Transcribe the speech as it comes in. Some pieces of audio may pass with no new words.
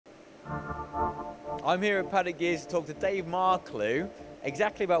I'm here at Paddock Gears to talk to Dave Marklew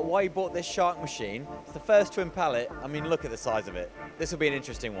exactly about why he bought this shark machine. It's the first twin pallet. I mean, look at the size of it. This will be an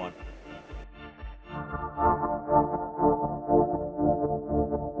interesting one.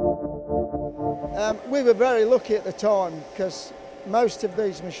 We were very lucky at the time because most of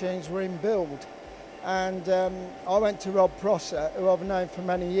these machines were in build, and I went to Rob Prosser, who I've known for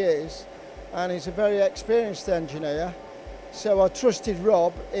many years, and he's a very experienced engineer, so I trusted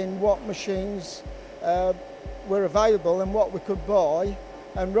Rob in what machines were available and what we could buy,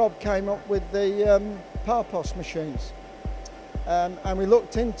 and Rob came up with the Parpas machines, and we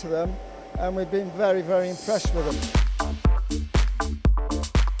looked into them and we've been very, very impressed with them.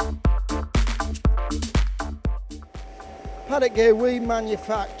 Paddock Gear, we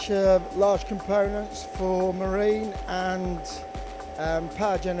manufacture large components for marine and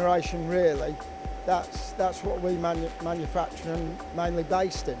power generation really. That's what we manufacture and mainly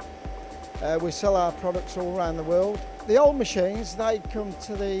based in. We sell our products all around the world. The old machines, they come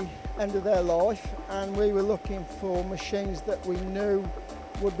to the end of their life, and we were looking for machines that we knew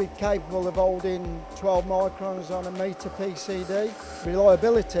would be capable of holding 12 microns on a metre PCD,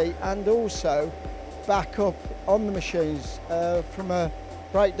 reliability, and also backup on the machines from a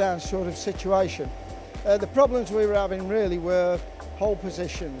breakdown sort of situation. The problems we were having really were hole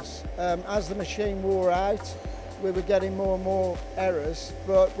positions. As the machine wore out, we were getting more and more errors,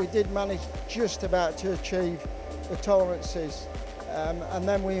 but we did manage just about to achieve the tolerances. And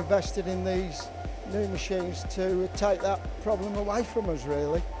then we invested in these new machines to take that problem away from us,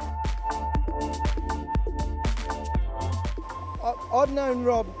 really. I've known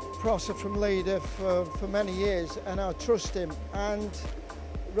Rob Prosser from Leader for many years, and I trust him, and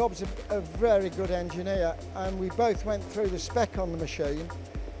Rob's a very good engineer, and we both went through the spec on the machine,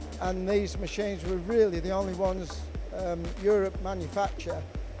 and these machines were really the only ones Europe manufacture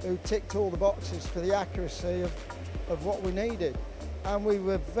who ticked all the boxes for the accuracy of what we needed. And we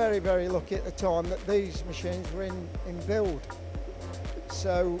were very, very lucky at the time that these machines were in build.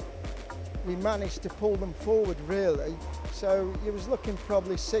 So we managed to pull them forward really. So you was looking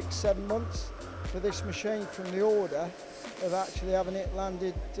probably 6-7 months for this machine from the order of actually having it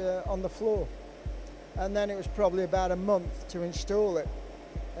landed on the floor. And then it was probably about a month to install it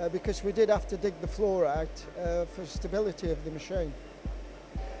because we did have to dig the floor out for stability of the machine.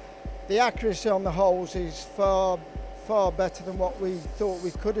 The accuracy on the holes is far better than what we thought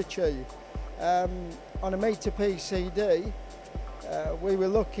we could achieve. On a metre PCD, we were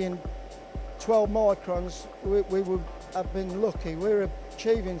looking 12 microns. We would have been lucky. We were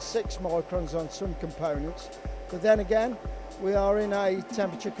achieving 6 microns on some components, but then again, we are in a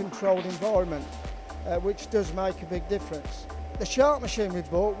temperature controlled environment, which does make a big difference. The shark machine we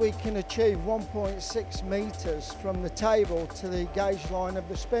bought, we can achieve 1.6 metres from the table to the gauge line of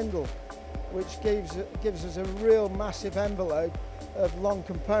the spindle, which gives us a real massive envelope of long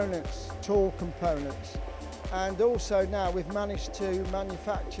components, tall components. And also now we've managed to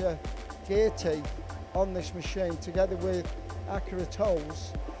manufacture gear teeth on this machine together with accurate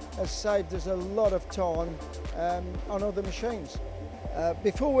holes, has saved us a lot of time on other machines.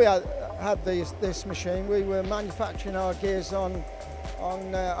 Before we had this machine, we were manufacturing our gears on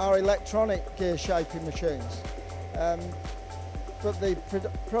our electronic gear shaping machines. But the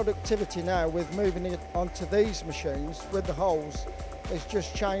productivity now with moving it onto these machines with the holes has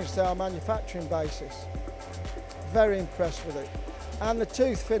just changed our manufacturing basis. Very impressed with it. And the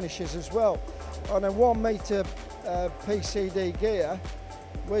tooth finishes as well. On a 1 metre PCD gear,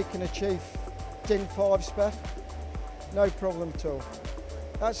 we can achieve DIN 5 spec, no problem at all.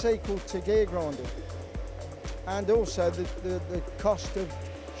 That's equal to gear grinding. And also the cost of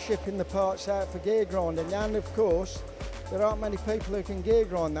shipping the parts out for gear grinding. And of course, there aren't many people who can gear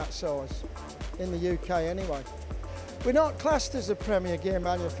grind that size, in the UK anyway. We're not classed as a premier gear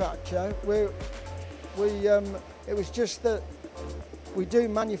manufacturer. It was just that we do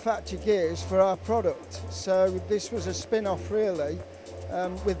manufacture gears for our product. So this was a spin-off really.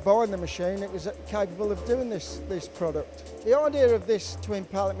 With buying the machine, it was capable of doing this product. The idea of this twin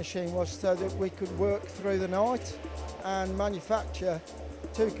pallet machine was so that we could work through the night and manufacture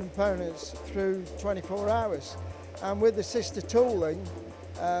 2 components through 24 hours. And with the sister tooling,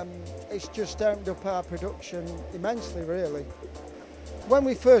 it's just opened up our production immensely, really. When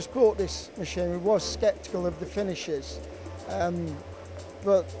we first bought this machine, we was sceptical of the finishes,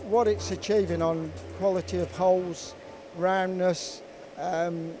 but what it's achieving on quality of holes, roundness,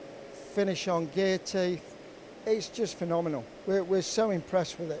 finish on gear teeth, it's just phenomenal. We're so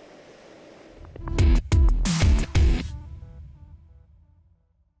impressed with it.